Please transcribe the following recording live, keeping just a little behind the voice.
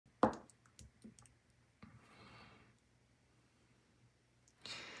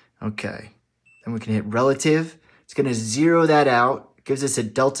Okay, then we can hit relative. It's gonna zero that out, gives us a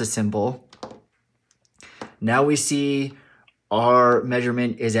delta symbol. Now we see our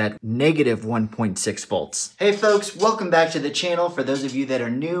measurement is at negative 1.6 volts. Hey folks, welcome back to the channel. For those of you that are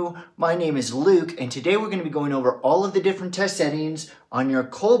new, my name is Luke, and today we're gonna be going over all of the different test settings on your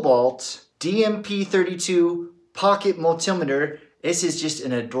Kobalt DMP-32 Pocket Multimeter. This is just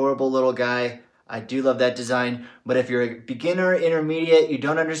an adorable little guy. I do love that design, but if you're a beginner, intermediate, you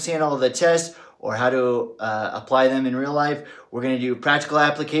don't understand all of the tests or how to apply them in real life, we're gonna do practical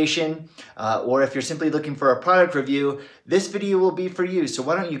application, or if you're simply looking for a product review, this video will be for you. So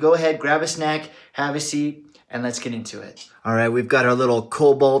why don't you go ahead, grab a snack, have a seat, and let's get into it. All right, we've got our little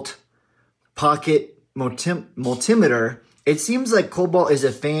Kobalt Pocket Multimeter. It seems like Kobalt is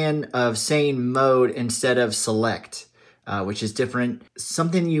a fan of saying mode instead of select, which is different.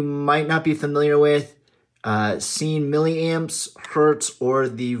 Something you might not be familiar with, seeing milliamps, hertz, or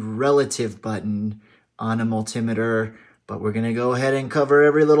the relative button on a multimeter, but we're gonna go ahead and cover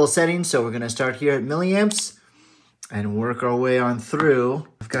every little setting. So we're gonna start here at milliamps and work our way on through.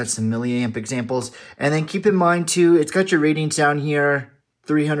 I've got some milliamp examples, and then keep in mind too, it's got your ratings down here,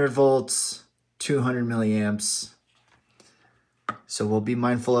 300 volts, 200 milliamps. So we'll be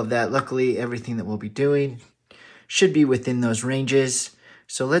mindful of that. Luckily, everything that we'll be doing should be within those ranges.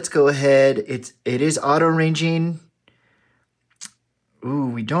 So let's go ahead. It is auto ranging. Ooh,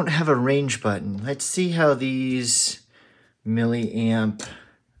 we don't have a range button. Let's see how these milliamp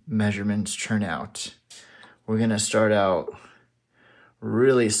measurements turn out. We're gonna start out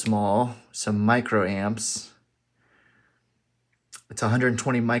really small, some microamps. It's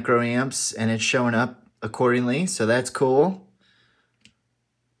 120 microamps and it's showing up accordingly, so that's cool.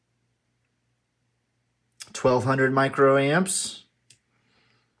 1200 microamps.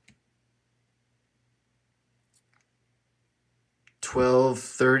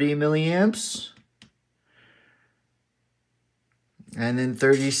 1230 milliamps. And then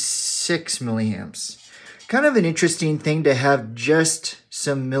 36 milliamps. Kind of an interesting thing to have just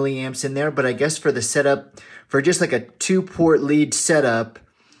some milliamps in there, but I guess for the setup, for just like a 2-port lead setup,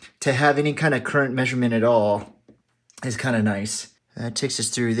 to have any kind of current measurement at all is kind of nice. That takes us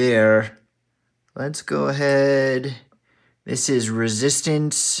through there. Let's go ahead. This is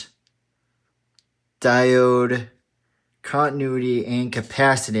resistance, diode, continuity, and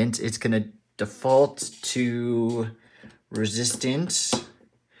capacitance. It's going to default to resistance.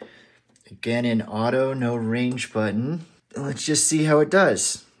 Again, in auto, no range button. Let's just see how it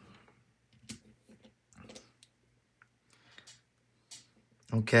does.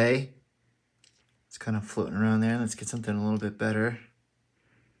 Okay. It's kind of floating around there. Let's get something a little bit better.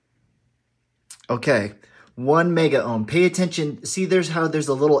 Okay, 1 megaohm. Pay attention. See, there's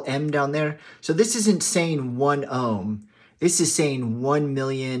a little M down there. So this isn't saying 1 ohm. This is saying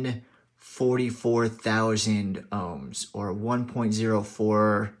 1,044,000 ohms, or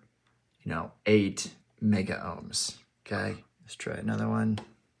 1.04, 8 megaohms. Okay, let's try another one.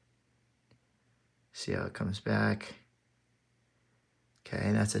 See how it comes back.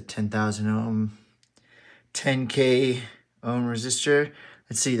 Okay, that's a 10,000 ohm, 10K ohm resistor.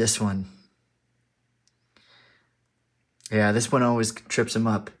 Let's see this one. Yeah, this one always trips them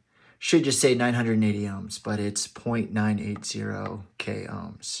up. Should just say 980 ohms, but it's 0.980 K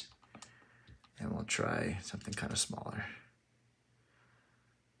ohms. And we'll try something kind of smaller.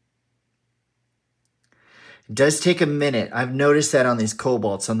 It does take a minute. I've noticed that on these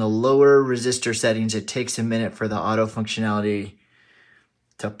Kobalts, on the lower resistor settings, it takes a minute for the auto functionality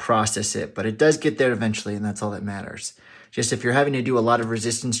to process it, but it does get there eventually, and that's all that matters. Just if you're having to do a lot of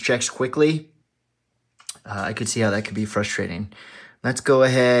resistance checks quickly, I could see how that could be frustrating. Let's go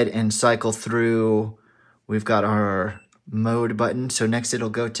ahead and cycle through. We've got our mode button. So next it'll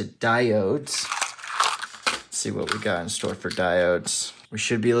go to diodes. Let's see what we got in store for diodes. We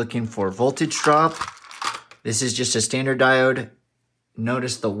should be looking for voltage drop. This is just a standard diode.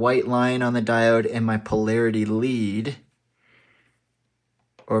 Notice the white line on the diode and my polarity lead.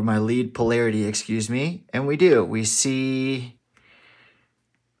 Or my lead polarity, excuse me. And we do. We see...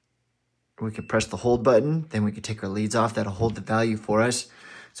 We can press the hold button, then we can take our leads off. That'll hold the value for us.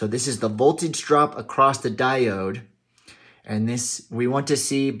 So this is the voltage drop across the diode. And this, we want to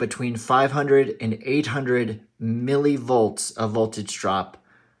see between 500 and 800 millivolts of voltage drop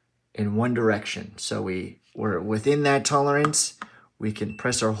in one direction. So we're within that tolerance. We can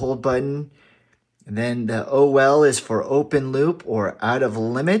press our hold button. And then the OL is for open loop or out of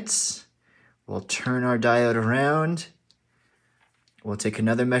limits. We'll turn our diode around. We'll take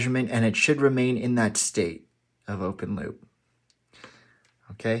another measurement, and it should remain in that state of open loop.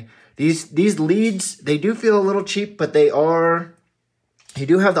 Okay, these leads, they do feel a little cheap, but they are You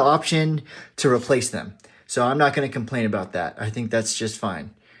do have the option to replace them. So I'm not going to complain about that. I think that's just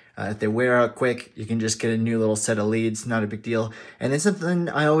fine. If they wear out quick, you can just get a new little set of leads. Not a big deal. And then something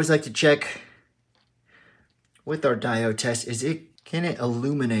I always like to check with our diode test is can it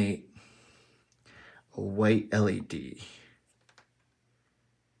illuminate a white LED?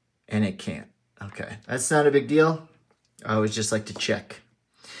 And it can't. Okay, that's not a big deal. I always just like to check.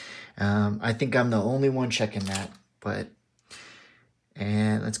 I think I'm the only one checking that,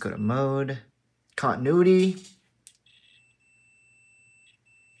 and let's go to mode, continuity.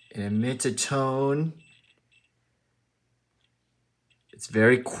 It emits a tone. It's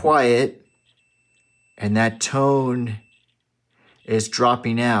very quiet, and that tone is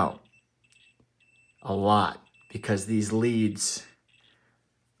dropping out a lot because these leads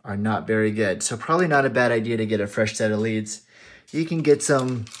are not very good. So probably not a bad idea to get a fresh set of leads. You can get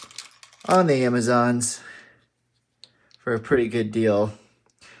some on the Amazons for a pretty good deal.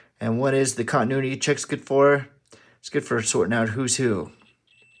 And what is the continuity check's good for? It's good for sorting out who's who.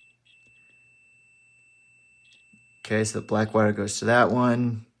 Okay, so the black wire goes to that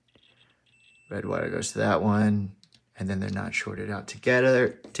one, red wire goes to that one, and then they're not shorted out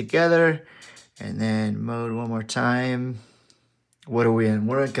together. And then mode one more time. What are we in?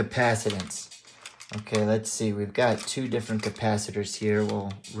 We're in capacitance. Okay, let's see. We've got two different capacitors here.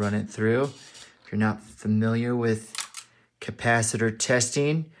 We'll run it through. If you're not familiar with capacitor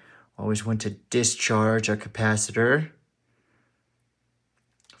testing, always want to discharge our capacitor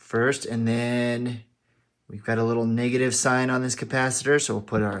first, and then we've got a little negative sign on this capacitor, so we'll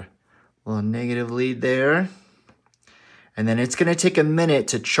put our little negative lead there. And then it's going to take a minute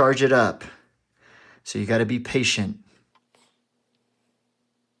to charge it up, so you got to be patient.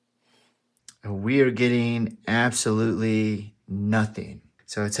 We are getting absolutely nothing.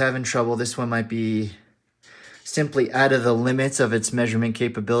 So it's having trouble. This one might be simply out of the limits of its measurement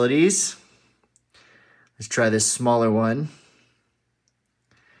capabilities. Let's try this smaller one.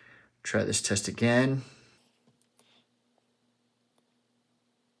 Try this test again.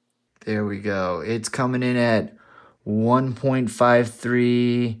 There we go. It's coming in at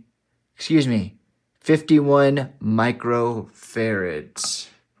 1.53, 51 microfarads.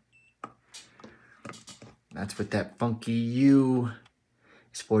 That's what that funky U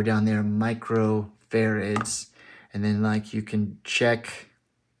is for down there, microfarads. And then you can check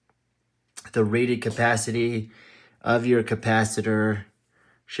the rated capacity of your capacitor.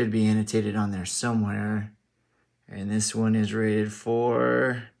 Should be annotated on there somewhere. And this one is rated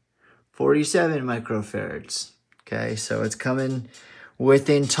for 47 microfarads. Okay, so it's coming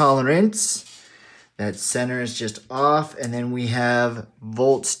within tolerance. That center is just off. And then we have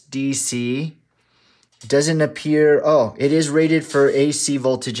volts DC. It doesn't appear, oh, it is rated for AC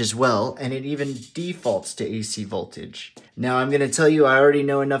voltage as well, and it even defaults to AC voltage. Now I'm gonna tell you, I already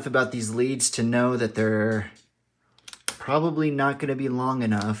know enough about these leads to know that they're probably not gonna be long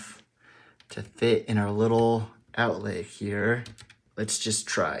enough to fit in our little outlet here. Let's just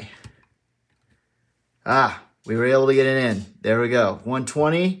try. We were able to get it in. There we go,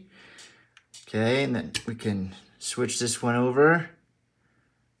 120. Okay, and then we can switch this one over.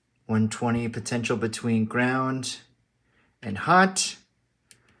 120 potential between ground and hot.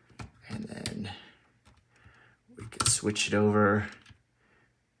 And then we can switch it over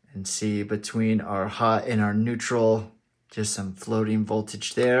and see between our hot and our neutral, just some floating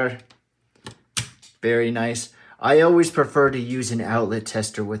voltage there. Very nice. I always prefer to use an outlet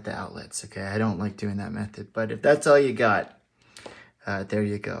tester with the outlets, okay? I don't like doing that method, but if that's all you got, there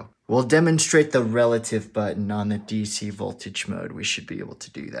you go. We'll demonstrate the relative button on the DC voltage mode. We should be able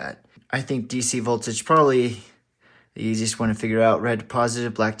to do that. I think DC voltage probably the easiest one to figure out. Red to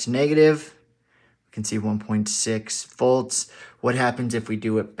positive, black to negative. We can see 1.6 volts. What happens if we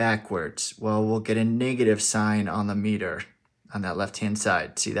do it backwards? Well, we'll get a negative sign on the meter on that left-hand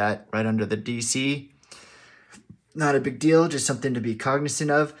side. See that right under the DC? Not a big deal, just something to be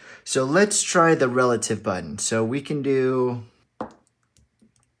cognizant of. So let's try the relative button. So we can do...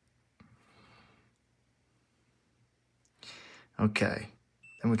 Okay,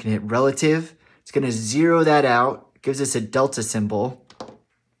 then we can hit relative. It's going to zero that out. It gives us a delta symbol.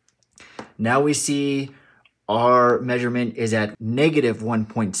 Now we see our measurement is at negative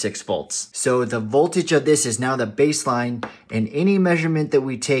 1.6 volts. So the voltage of this is now the baseline, and any measurement that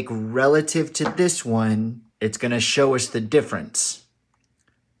we take relative to this one, it's going to show us the difference.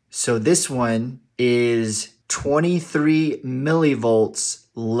 So this one is 23 millivolts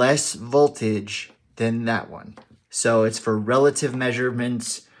less voltage than that one. So it's for relative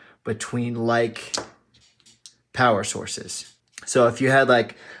measurements between like power sources. So if you had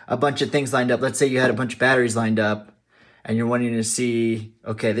like a bunch of things lined up, let's say you had a bunch of batteries lined up and you're wanting to see,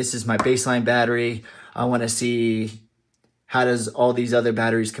 okay, this is my baseline battery. I want to see how does all these other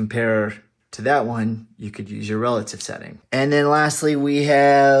batteries compare to that one. You could use your relative setting. And then lastly, we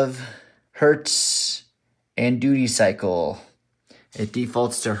have Hertz and duty cycle. It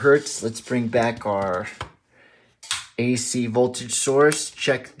defaults to Hertz. Let's bring back our AC voltage source.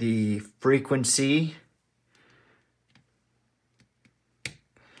 Check the frequency.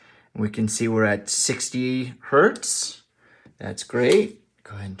 We can see we're at 60 Hertz. That's great.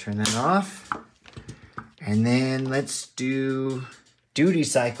 Go ahead and turn that off. And then let's do duty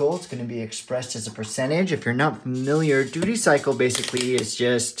cycle. It's going to be expressed as a percentage. If you're not familiar, duty cycle basically is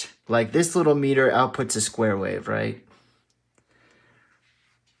just like this little meter outputs a square wave, right?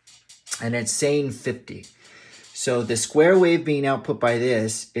 And it's saying 50. So the square wave being output by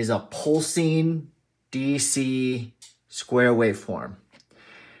this is a pulsing DC square waveform.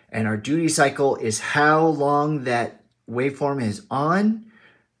 And our duty cycle is how long that waveform is on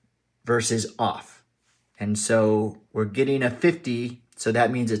versus off. And so we're getting a 50, so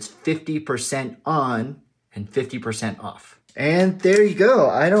that means it's 50% on and 50% off. And there you go.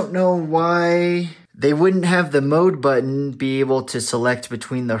 I don't know why they wouldn't have the mode button be able to select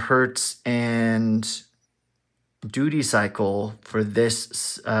between the Hertz and duty cycle for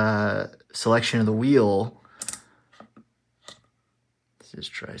this selection of the wheel. Let's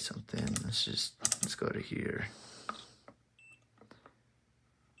just try something. Let's go to here.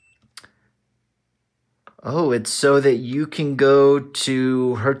 Oh, it's so that you can go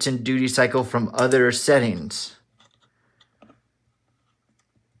to Hertz and duty cycle from other settings.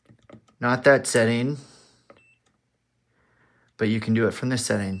 Not that setting, but you can do it from this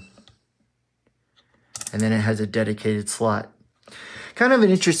setting. And then it has a dedicated slot. Kind of an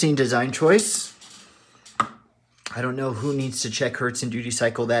interesting design choice. I don't know who needs to check Hertz and duty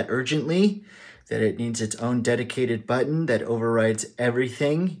cycle that urgently, that it needs its own dedicated button that overrides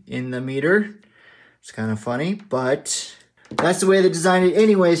everything in the meter. It's kind of funny, but that's the way they designed it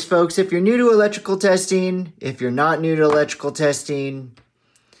anyways, folks. If you're new to electrical testing, if you're not new to electrical testing,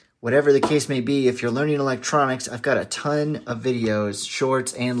 whatever the case may be, if you're learning electronics, I've got a ton of videos,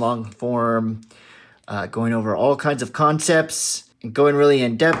 shorts and long form, going over all kinds of concepts and going really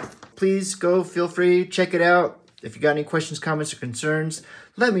in depth. Please go, feel free, check it out. If you got any questions, comments, or concerns,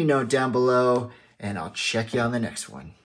 let me know down below, and I'll check you on the next one.